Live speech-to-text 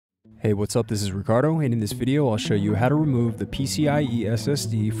Hey, what's up? This is Ricardo, and in this video I'll show you how to remove the PCIe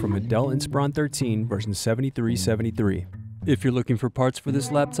SSD from a Dell Inspiron 13 version 7373. If you're looking for parts for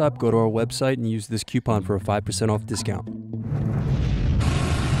this laptop, go to our website and use this coupon for a 5% off discount.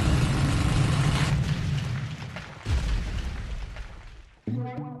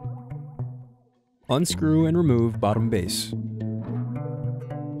 Unscrew and remove bottom base.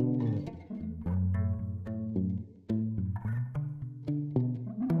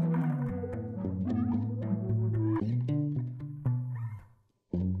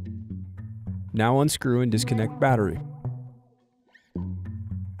 Now unscrew and disconnect battery.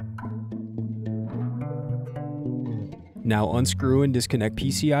 Now unscrew and disconnect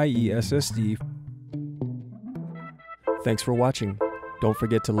PCIe SSD. Thanks for watching. Don't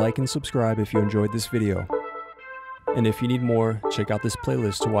forget to like and subscribe if you enjoyed this video. And if you need more, check out this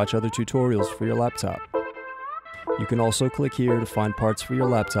playlist to watch other tutorials for your laptop. You can also click here to find parts for your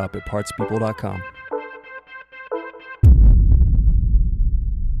laptop at partspeople.com.